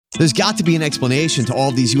There's got to be an explanation to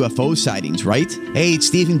all these UFO sightings, right? Hey, it's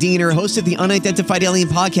Stephen Diener, host of the Unidentified Alien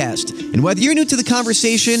Podcast. And whether you're new to the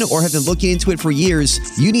conversation or have been looking into it for years,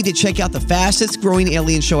 you need to check out the fastest growing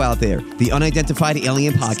alien show out there, the Unidentified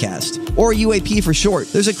Alien Podcast, or UAP for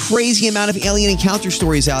short. There's a crazy amount of alien encounter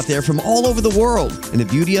stories out there from all over the world. And the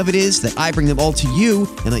beauty of it is that I bring them all to you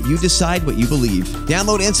and let you decide what you believe.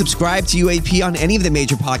 Download and subscribe to UAP on any of the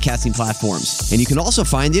major podcasting platforms. And you can also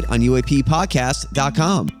find it on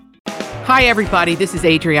UAPpodcast.com. Hi, everybody. This is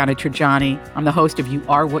Adriana Trajani. I'm the host of You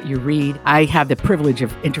Are What You Read. I have the privilege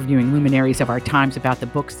of interviewing luminaries of our times about the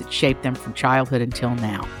books that shaped them from childhood until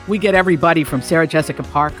now. We get everybody from Sarah Jessica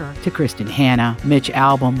Parker to Kristen Hanna, Mitch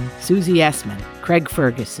Albom, Susie Essman, Craig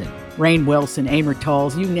Ferguson, Rainn Wilson, Amor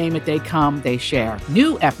Tolls, you name it, they come, they share.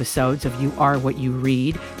 New episodes of You Are What You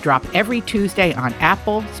Read drop every Tuesday on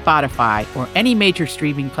Apple, Spotify, or any major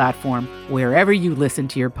streaming platform wherever you listen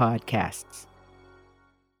to your podcasts.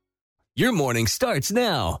 Your morning starts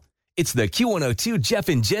now. It's the Q102 Jeff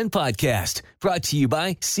and Jen podcast brought to you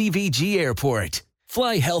by CVG Airport.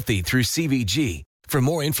 Fly healthy through CVG. For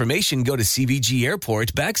more information, go to CVG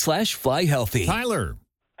Airport /fly healthy. Tyler.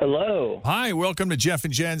 Hello. Hi, welcome to Jeff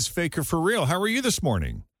and Jen's Faker for Real. How are you this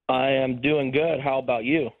morning? I am doing good. How about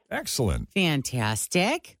you? Excellent.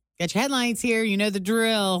 Fantastic. Got your headlines here. You know the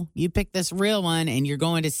drill. You pick this real one, and you're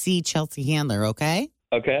going to see Chelsea Handler, okay?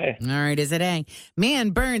 Okay. All right, is it A? Man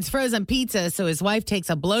burns frozen pizza so his wife takes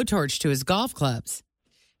a blowtorch to his golf clubs.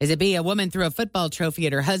 Is it B? A woman threw a football trophy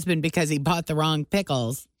at her husband because he bought the wrong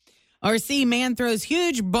pickles. Or C? Man throws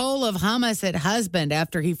huge bowl of hummus at husband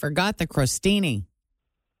after he forgot the crostini.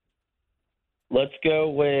 Let's go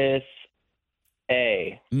with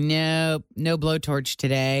A. Nope, no blowtorch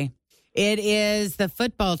today. It is the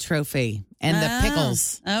football trophy and the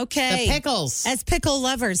pickles. Okay. The pickles. As pickle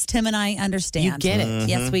lovers, Tim and I understand. You get it.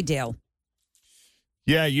 Yes, we do.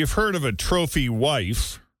 Yeah, you've heard of a trophy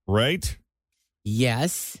wife, right?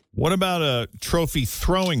 Yes. What about a trophy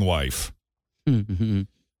throwing wife? Mm-hmm.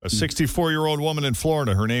 A 64-year-old woman in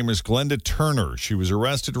Florida. Her name is Glenda Turner. She was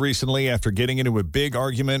arrested recently after getting into a big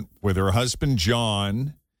argument with her husband,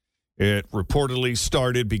 John. It reportedly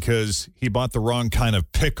started because he bought the wrong kind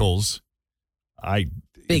of pickles.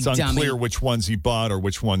 It's unclear dummy. which ones he bought or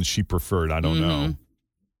which ones she preferred. I don't know.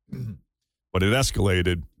 But it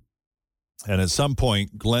escalated. And at some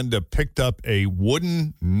point, Glenda picked up a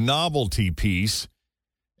wooden novelty piece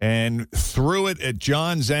and threw it at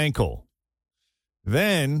John's ankle.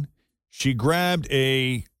 Then she grabbed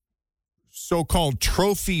a so-called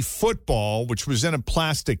trophy football, which was in a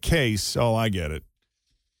plastic case. Oh, I get it.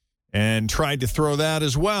 And tried to throw that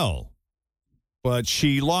as well. But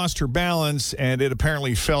she lost her balance, and it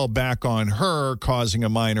apparently fell back on her, causing a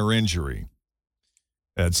minor injury.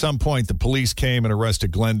 At some point, the police came and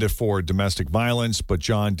arrested Glenda for domestic violence, but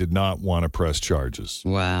John did not want to press charges.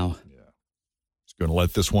 Wow. Yeah. He's going to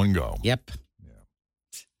let this one go. Yep.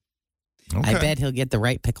 Yeah. Okay. I bet he'll get the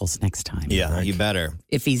right pickles next time. Yeah, Right. you better.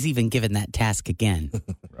 If he's even given that task again.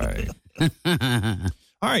 Right.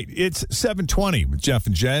 All right, it's 7:20 with Jeff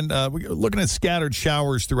and Jen. We're looking at scattered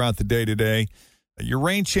showers throughout the day today. Your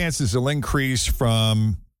rain chances will increase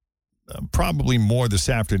from probably more this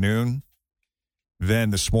afternoon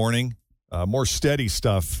than this morning. More steady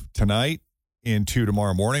stuff tonight into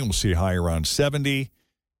tomorrow morning. We'll see a high around 70,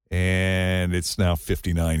 and it's now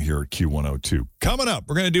 59 here at Q102. Coming up,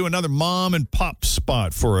 we're going to do another mom and pop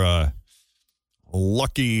spot for a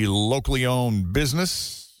lucky locally owned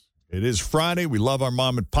business. It is Friday. We love our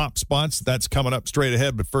mom and pop spots. That's coming up straight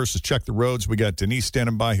ahead. But first, let's check the roads. We got Denise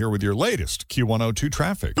standing by here with your latest Q102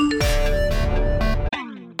 traffic.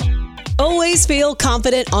 Always feel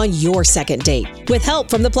confident on your second date with help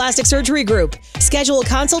from the Plastic Surgery Group. Schedule a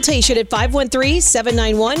consultation at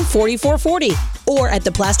 513-791-4440 or at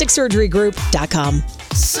theplasticsurgerygroup.com.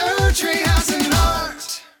 Surgery has an art.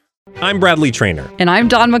 I'm Bradley Trainer. And I'm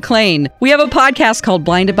Don McClain. We have a podcast called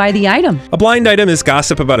Blinded by the Item. A blind item is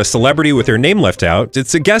gossip about a celebrity with their name left out.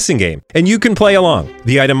 It's a guessing game, and you can play along.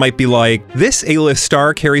 The item might be like, this A-list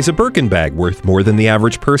star carries a Birkin bag worth more than the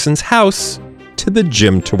average person's house to the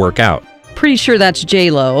gym to work out. Pretty sure that's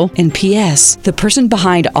J-Lo. And P.S. the person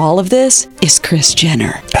behind all of this is Kris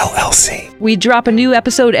Jenner, LLC. We drop a new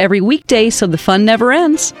episode every weekday so the fun never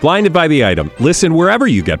ends. Blinded by the Item. Listen wherever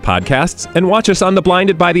you get podcasts and watch us on the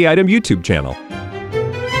Blinded by the Item YouTube channel.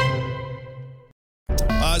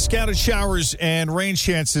 Scattered showers and rain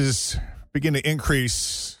chances begin to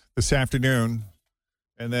increase this afternoon.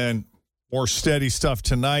 And then more steady stuff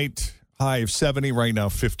tonight. High of 70, right now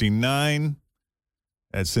 59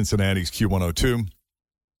 at Cincinnati's Q102.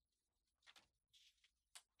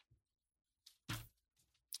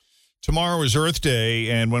 Tomorrow is Earth Day,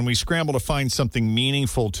 and when we scramble to find something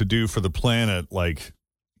meaningful to do for the planet, like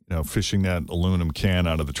fishing that aluminum can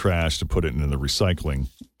out of the trash to put it into the recycling,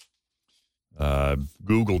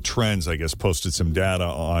 Google Trends, I guess, posted some data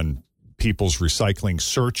on people's recycling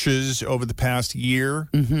searches over the past year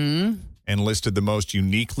and listed the most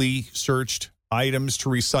uniquely searched items to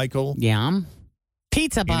recycle. Yeah.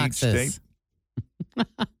 Pizza boxes.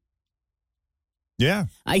 Yeah.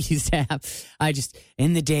 I used to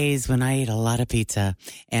in the days when I ate a lot of pizza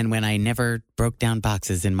and when I never broke down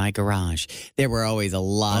boxes in my garage, there were always a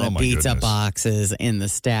lot of pizza boxes in the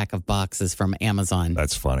stack of boxes from Amazon.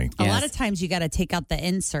 That's funny. A lot of times you got to take out the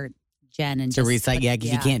insert, Jen, and to recycle. Yeah,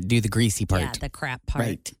 because you can't do the greasy part. Yeah, the crap part.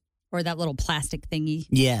 Right. Or that little plastic thingy.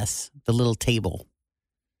 Yes, the little table.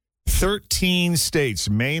 13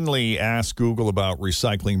 states mainly ask Google about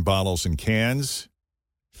recycling bottles and cans.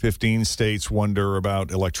 15 states wonder about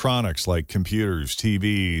electronics like computers,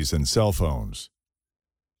 TVs, and cell phones.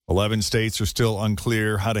 11 states are still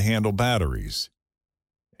unclear how to handle batteries.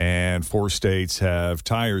 And 4 states have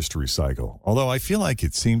tires to recycle. Although I feel like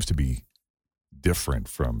it seems to be different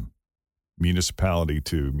from municipality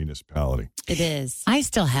to municipality. It is. I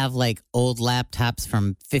still have like old laptops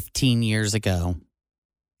from 15 years ago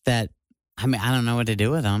that, I don't know what to do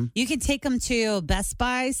with them. You can take them to Best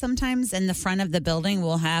Buy sometimes. In the front of the building,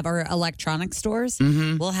 we'll have our electronic stores.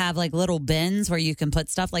 We'll have like little bins where you can put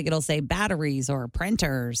stuff like it'll say batteries or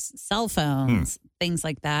printers, cell phones, things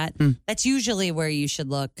like that. That's usually where you should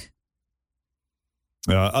look.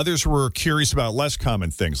 Others were curious about less common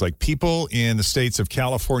things, like people in the states of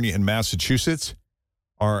California and Massachusetts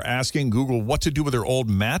are asking Google what to do with their old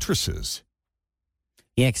mattresses.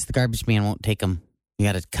 Yeah, because the garbage man won't take them. You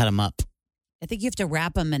got to cut them up. I think you have to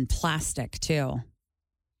wrap them in plastic, too.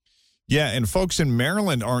 Yeah, and folks in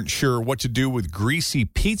Maryland aren't sure what to do with greasy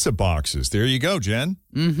pizza boxes. There you go, Jen.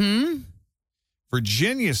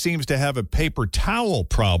 Virginia seems to have a paper towel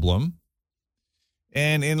problem.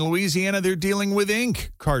 And in Louisiana, they're dealing with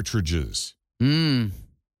ink cartridges. What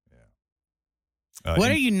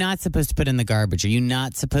are you not supposed to put in the garbage? Are you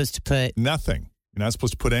not supposed to put... Nothing. You're not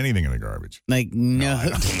supposed to put anything in the garbage. Like,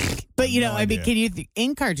 no. But,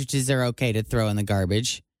 ink cartridges are okay to throw in the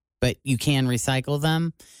garbage, but you can recycle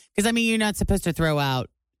them. Because, you're not supposed to throw out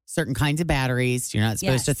certain kinds of batteries. You're not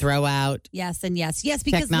supposed to throw out Yes, and yes. Yes,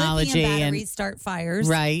 because technology lithium batteries start fires.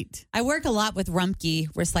 Right. I work a lot with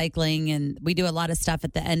Rumpke Recycling, and we do a lot of stuff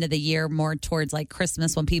at the end of the year, more towards like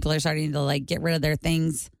Christmas when people are starting to like get rid of their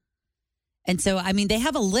things. And so, they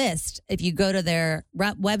have a list. If you go to their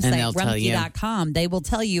website, rumpke.com, they will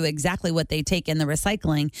tell you exactly what they take in the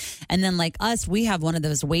recycling. And then like us, we have one of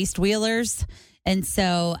those waste wheelers. And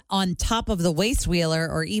so on top of the waste wheeler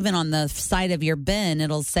or even on the side of your bin,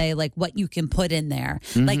 it'll say like what you can put in there.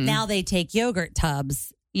 Like now they take yogurt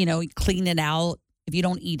tubs, clean it out if you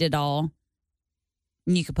don't eat it all.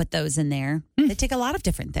 And you can put those in there. They take a lot of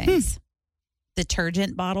different things.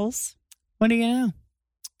 Detergent bottles. What do you know?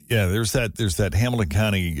 Yeah, there's that Hamilton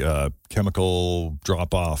County chemical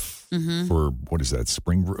drop off for, what is that,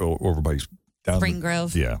 Spring over by Spring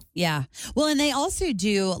Grove. Yeah. Yeah. Well, and they also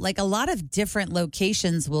do like a lot of different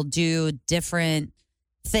locations will do different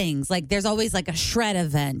things. Like there's always like a shred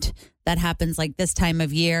event that happens like this time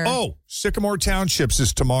of year. Oh, Sycamore Townships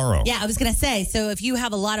is tomorrow. Yeah, I was going to say, so if you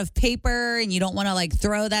have a lot of paper and you don't want to like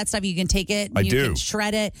throw that stuff, you can take it and you can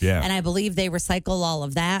shred it. Yeah. And I believe they recycle all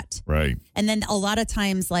of that. Right. And then a lot of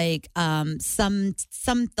times like some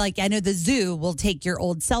like I know the zoo will take your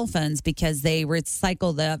old cell phones because they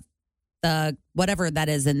recycle the whatever that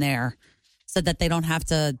is in there so that they don't have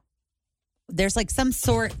to. There's like some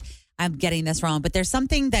sort, I'm getting this wrong, but there's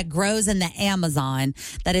something that grows in the Amazon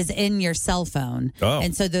that is in your cell phone. Oh.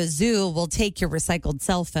 And so the zoo will take your recycled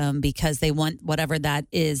cell phone because they want whatever that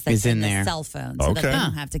is that's in the cell phone so that they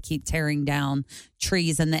don't have to keep tearing down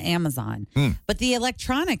trees in the Amazon. But the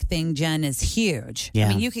electronic thing, Jen, is huge.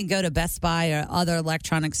 Yeah. You can go to Best Buy or other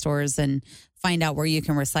electronic stores and find out where you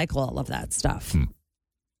can recycle all of that stuff.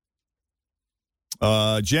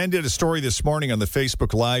 Jen did a story this morning on the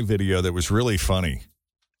Facebook Live video that was really funny.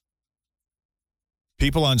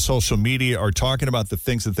 People on social media are talking about the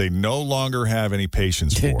things that they no longer have any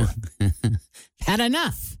patience for. Had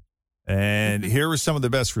enough. And here are some of the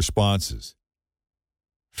best responses.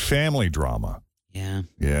 Family drama. Yeah.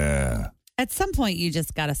 Yeah. At some point, you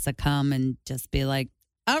just got to succumb and just be like,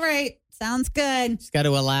 all right, sounds good. Just got to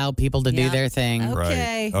allow people to do their thing.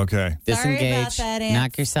 Okay. Right. Okay. Disengage. Sorry about that, Aunt.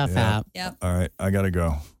 Knock yourself out. Yep. All right. I got to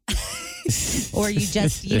go. Or you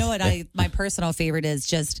just, you know what my personal favorite is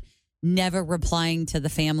just never replying to the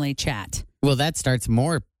family chat. Well, that starts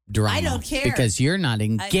more drama. I don't care. Because you're not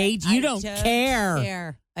engaged. You don't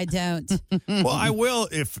care. I don't. Well, I will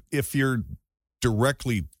if you're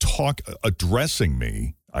directly addressing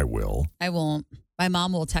me. I will. I won't. My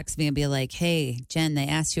mom will text me and be like, "Hey, Jen, they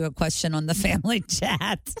asked you a question on the family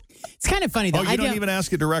chat." It's kind of funny though. Oh, you don't even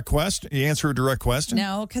ask a direct question? You answer a direct question?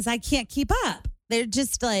 No, because I can't keep up. They're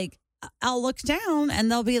just like, I'll look down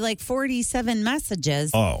and there'll be like 47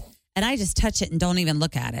 messages. Oh. And I just touch it and don't even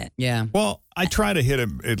look at it. Yeah. Well, I try to hit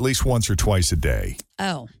him at least once or twice a day.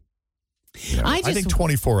 Oh. You know, I think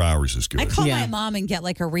 24 hours is good. I call my mom and get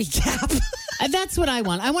like a recap. That's what I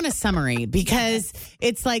want. I want a summary because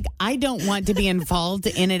it's like I don't want to be involved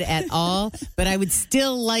in it at all, but I would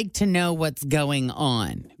still like to know what's going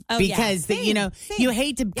on. Oh, because yeah. you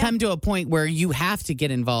hate to come to a point where you have to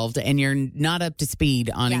get involved and you're not up to speed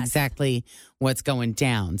on exactly what's going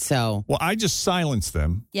down. So, well, I just silence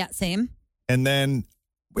them. Yeah, same. And then,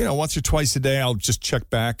 once or twice a day, I'll just check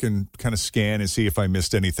back and kind of scan and see if I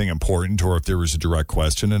missed anything important or if there was a direct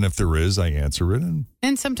question. And if there is, I answer it.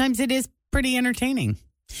 And sometimes it is pretty entertaining.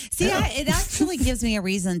 See, it actually gives me a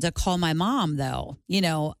reason to call my mom, though.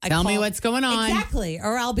 Tell me what's going on. Exactly.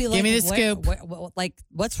 Or I'll be like, give me the scoop.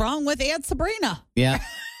 What's wrong with Aunt Sabrina? Yeah.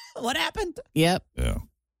 What happened? Yep. Yeah.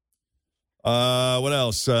 What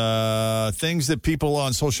else? Things that people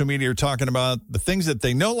on social media are talking about, the things that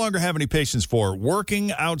they no longer have any patience for,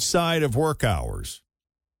 working outside of work hours,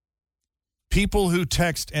 people who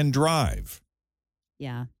text and drive.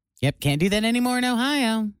 Yeah. Yep. Can't do that anymore in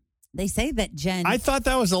Ohio. They say that Jen. I thought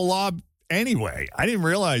that was a law anyway. I didn't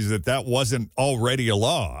realize that wasn't already a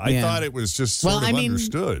law. I thought it was just sort of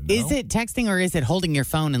understood. No? Is it texting or is it holding your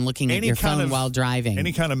phone and looking at your phone while driving?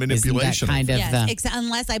 Any kind of manipulation. Isn't that kind of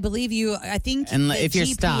unless I believe you, I think if you're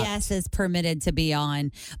GPS stopped. is permitted to be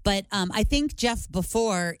on. But I think, Jeff,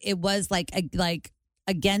 before it was like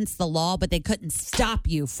against the law, but they couldn't stop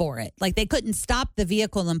you for it. Like they couldn't stop the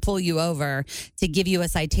vehicle and pull you over to give you a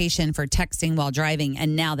citation for texting while driving,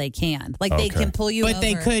 and now they can. Like they can pull you over. But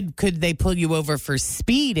they could they pull you over for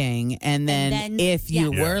speeding, and then if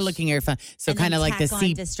you were looking at your phone, so kind of like the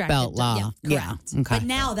seatbelt law. Yeah, okay. But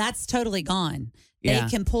now that's totally gone. Yeah.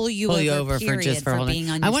 They can pull you over period, for being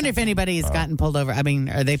on your I wonder if anybody has gotten pulled over. I mean,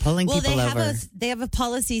 are they pulling people over? They have a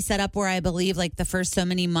policy set up where I believe like the first so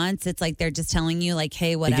many months, it's like they're just telling you like,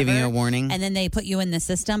 hey, whatever. They're giving you a warning. And then they put you in the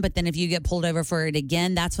system. But then if you get pulled over for it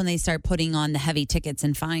again, that's when they start putting on the heavy tickets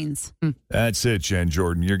and fines. That's it, Jen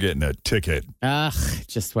Jordan. You're getting a ticket. Ugh,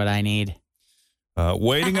 just what I need.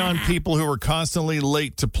 Waiting on people who are constantly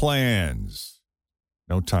late to plans.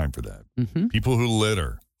 No time for that. Mm-hmm. People who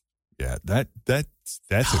litter. Yeah, that's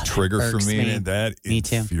a trigger for me, and that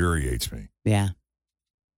infuriates me. Yeah,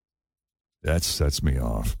 that sets me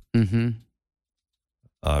off.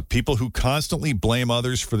 Mm-hmm. People who constantly blame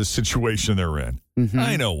others for the situation they're in. Mm-hmm.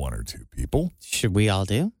 I know one or two people. Should we all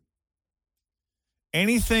do?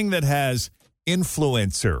 Anything that has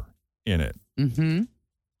influencer in it. Mm-hmm.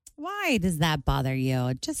 Why does that bother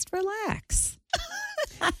you? Just relax.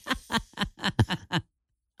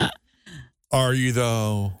 Are you,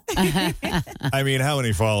 though? I mean, how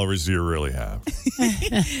many followers do you really have?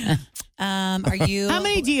 Are you? How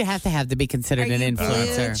many do you have to be considered an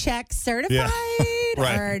influencer? Blue check certified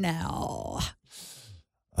or no?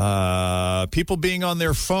 People being on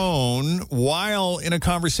their phone while in a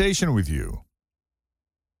conversation with you.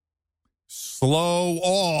 Slow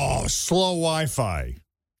Wi-Fi.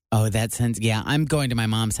 Oh, that sounds, I'm going to my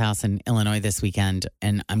mom's house in Illinois this weekend,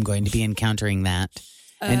 and I'm going to be encountering that.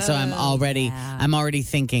 And so I'm already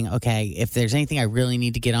thinking, okay, if there's anything I really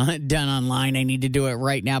need to get done online, I need to do it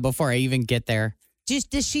right now before I even get there.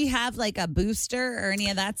 Does she have like a booster or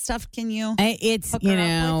any of that stuff? Can you? It's hook her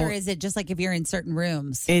up with, or is it just like if you're in certain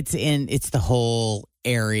rooms? It's the whole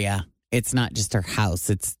area. It's not just her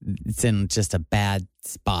house. It's in just a bad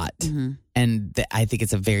spot, and I think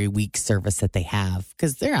it's a very weak service that they have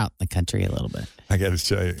because they're out in the country a little bit. I got to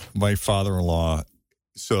tell you, my father-in-law.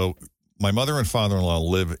 So. My mother and father-in-law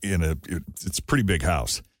live in it's a pretty big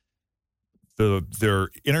house. Their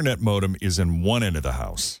internet modem is in one end of the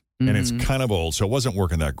house, and it's kind of old, so it wasn't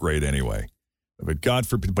working that great anyway.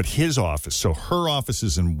 But his office, so her office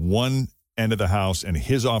is in one end of the house, and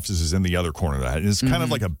his office is in the other corner of that. And it's kind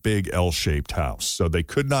of like a big L-shaped house, so they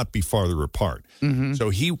could not be farther apart.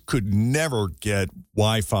 So he could never get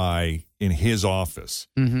Wi-Fi in his office.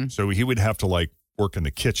 So he would have to work in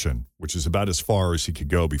the kitchen, which is about as far as he could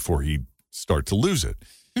go before he'd start to lose it.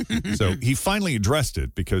 So he finally addressed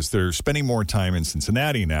it because they're spending more time in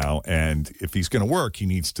Cincinnati now, and if he's going to work, he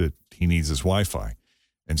needs his Wi-Fi.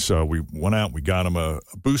 And so we went out, we got him a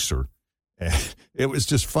booster, and it was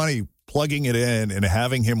just funny plugging it in and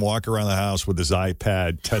having him walk around the house with his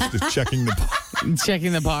iPad, checking the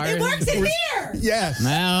checking the bars. It works in here. Yes.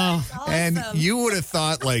 No. Awesome. And you would have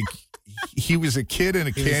thought like he was a kid in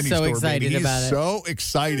a candy so store. Excited He's about it. so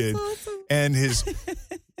excited, and his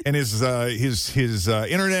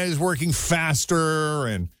internet is working faster,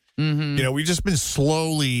 and we've just been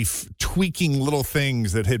slowly tweaking little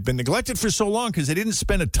things that had been neglected for so long because they didn't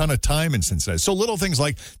spend a ton of time in Cincinnati. So little things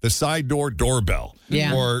like the side door doorbell,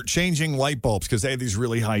 or changing light bulbs because they have these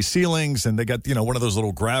really high ceilings, and they got one of those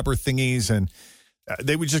little grabber thingies, and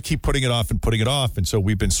they would just keep putting it off. And so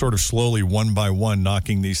we've been sort of slowly, one by one,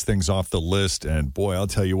 knocking these things off the list. And boy, I'll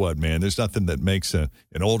tell you what, man, there's nothing that makes an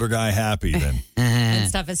older guy happy than And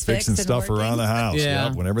stuff is fixed fixing and stuff working. around the house. Yeah.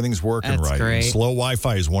 Yep, when everything's working That's right. great. And slow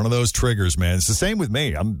Wi-Fi is one of those triggers, man. It's the same with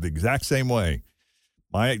me. I'm the exact same way.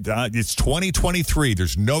 It's 2023.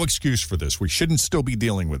 There's no excuse for this. We shouldn't still be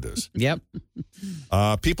dealing with this. Yep.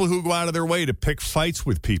 People who go out of their way to pick fights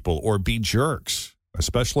with people or be jerks,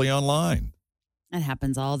 especially online. It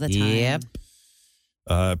happens all the time.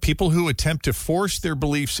 Yep. People who attempt to force their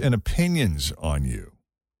beliefs and opinions on you.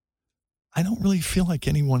 I don't really feel like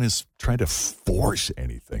anyone is trying to force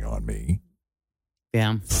anything on me.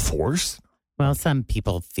 Yeah. Force? Well, some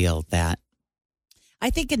people feel that. I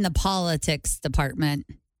think in the politics department,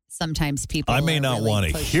 sometimes people I may are not really want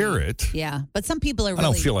to pushy. hear it. Yeah, but some people are I really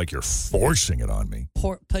don't feel like you're forcing it on me.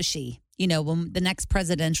 pushy. When the next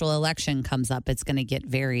presidential election comes up, it's going to get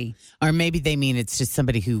very... Or maybe they mean it's just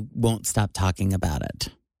somebody who won't stop talking about it.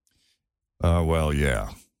 Well, yeah,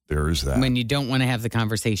 there is that. When you don't want to have the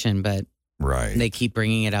conversation, but right. they keep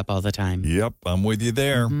bringing it up all the time. Yep, I'm with you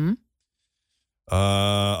there. Mhm.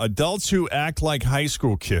 Adults who act like high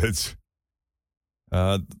school kids.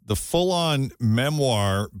 The full-on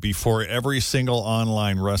memoir before every single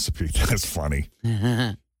online recipe. That's funny.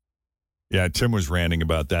 Yeah, Tim was ranting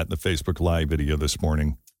about that in the Facebook Live video this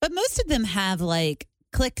morning. But most of them have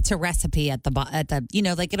click to recipe at the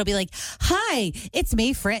it'll be like, hi, it's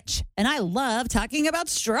me, Fritch, and I love talking about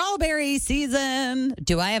strawberry season.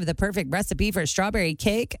 Do I have the perfect recipe for strawberry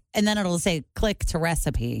cake? And then it'll say click to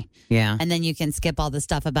recipe. Yeah. And then you can skip all the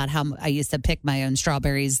stuff about how I used to pick my own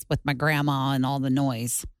strawberries with my grandma and all the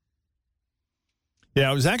noise. Yeah,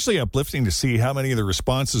 it was actually uplifting to see how many of the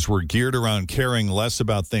responses were geared around caring less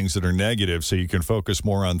about things that are negative so you can focus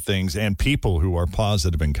more on things and people who are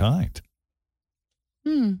positive and kind.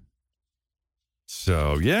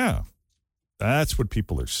 So, yeah, that's what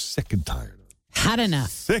people are sick and tired of. Had enough.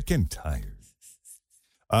 Sick and tired.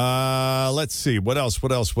 Let's see. What else?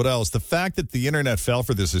 The fact that the internet fell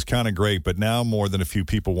for this is kind of great, but now more than a few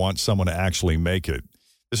people want someone to actually make it.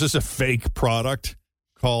 This is a fake product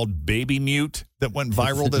called Baby Mute that went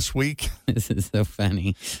viral this week. This is so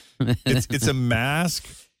funny. It's a mask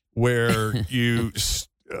where you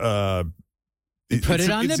put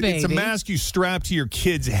it on the baby. It's a mask you strap to your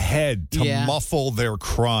kid's head to muffle their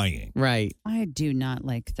crying. Right. I do not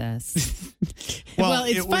like this. Well,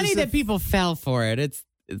 it's funny that people fell for it. It's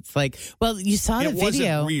like, well, you saw the video. It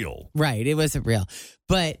wasn't real. Right. It wasn't real.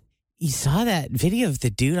 But you saw that video of the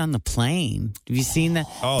dude on the plane. Have you seen that?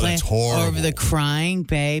 Oh, that's horrible. Over the crying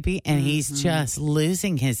baby, and he's just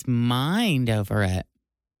losing his mind over it.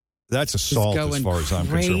 That's assault as far as I'm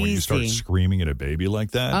concerned when you start screaming at a baby like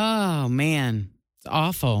that. Oh, man. It's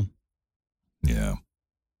awful. Yeah.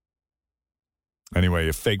 Anyway,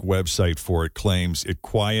 a fake website for it claims it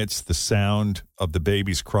quiets the sound of the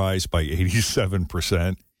baby's cries by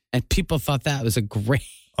 87%. And people thought that was a great...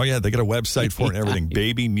 Oh, yeah, they got a website for it and everything,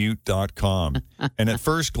 babymute.com. And at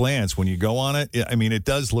first glance, when you go on it, it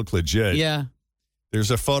does look legit. Yeah.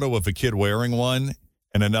 There's a photo of a kid wearing one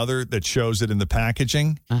and another that shows it in the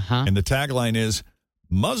packaging. Uh-huh. And the tagline is,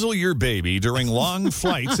 muzzle your baby during long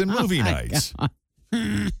flights and movie nights.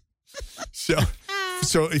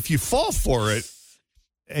 So if you fall for it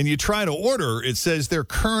and you try to order, it says they're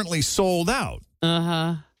currently sold out.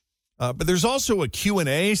 Uh-huh. But there's also a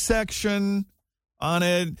Q&A section on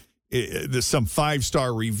it. There's some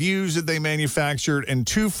 5-star reviews that they manufactured and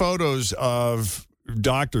 2 photos of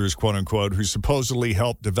doctors, quote unquote, who supposedly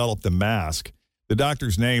helped develop the mask. The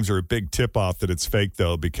doctors' names are a big tip-off that it's fake,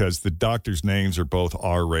 though, because the doctors' names are both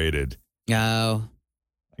R-rated. Oh.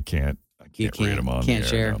 I can't read them on Can't the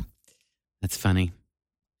share. air, no. That's funny.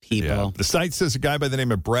 People. Yeah. The site says a guy by the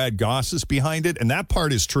name of Brad Goss is behind it, and that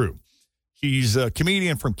part is true. He's a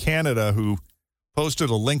comedian from Canada who posted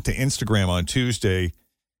a link to Instagram on Tuesday,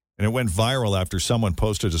 and it went viral after someone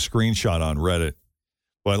posted a screenshot on Reddit.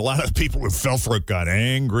 But a lot of people who fell for it got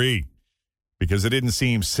angry because it didn't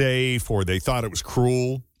seem safe or they thought it was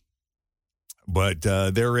cruel. But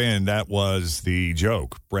therein, that was the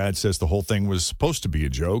joke. Brad says the whole thing was supposed to be a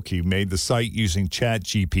joke. He made the site using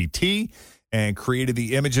ChatGPT and created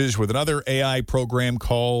the images with another AI program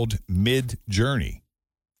called Midjourney.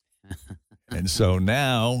 And so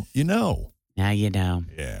now you know. Now you know.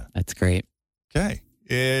 Yeah. That's great. Okay.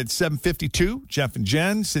 It's 7:52. Jeff and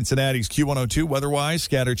Jen, Cincinnati's Q102. Weather-wise,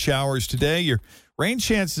 scattered showers today. Your rain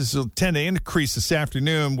chances will tend to increase this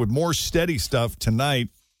afternoon with more steady stuff tonight.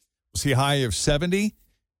 We'll see a high of 70.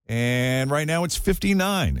 And right now it's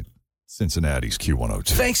 59. Cincinnati's Q102.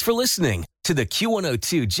 Thanks for listening to the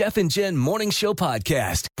Q102 Jeff and Jen Morning Show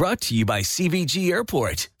podcast, brought to you by CVG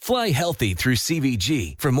Airport. Fly healthy through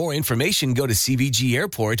CVG. For more information, go to CVG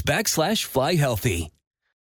Airport /fly healthy.